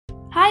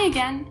Hi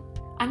again!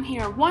 I'm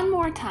here one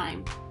more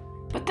time,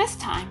 but this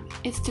time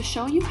it's to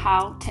show you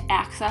how to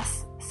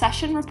access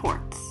session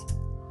reports.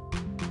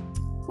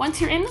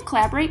 Once you're in the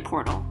Collaborate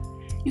portal,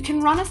 you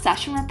can run a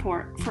session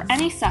report for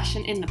any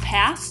session in the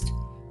past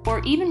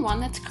or even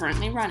one that's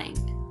currently running.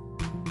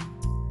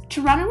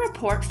 To run a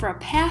report for a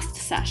past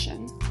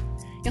session,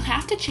 you'll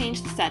have to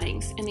change the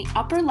settings in the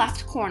upper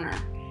left corner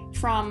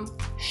from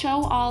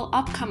Show All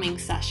Upcoming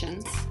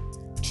Sessions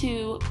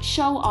to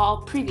Show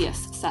All Previous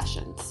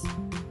Sessions.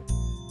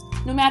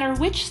 No matter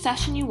which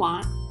session you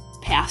want,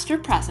 past or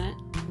present,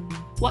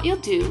 what you'll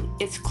do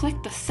is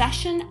click the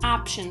Session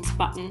Options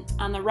button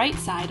on the right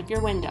side of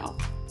your window,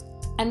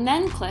 and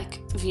then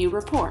click View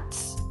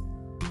Reports.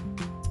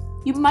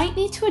 You might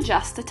need to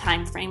adjust the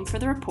time frame for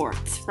the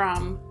reports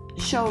from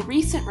Show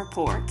Recent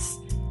Reports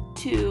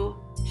to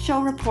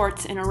Show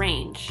Reports in a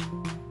Range.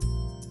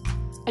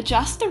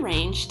 Adjust the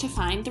range to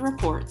find the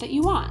report that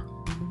you want.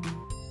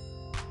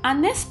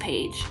 On this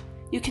page,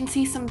 you can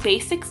see some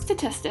basic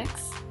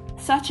statistics,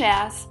 such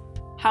as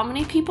how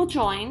many people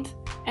joined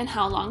and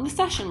how long the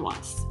session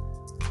was.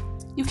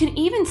 You can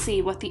even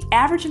see what the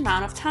average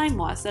amount of time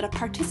was that a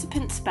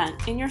participant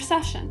spent in your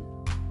session.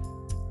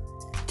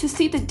 To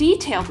see the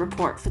detailed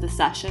report for the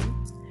session,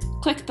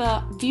 click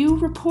the View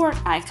Report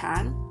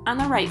icon on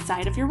the right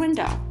side of your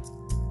window.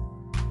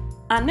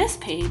 On this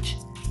page,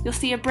 you'll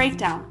see a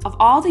breakdown of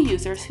all the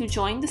users who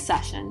joined the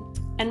session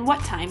and what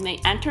time they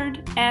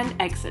entered and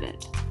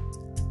exited.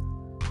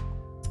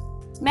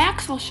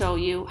 Max will show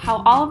you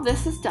how all of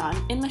this is done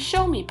in the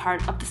Show Me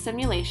part of the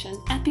simulation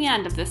at the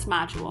end of this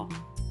module.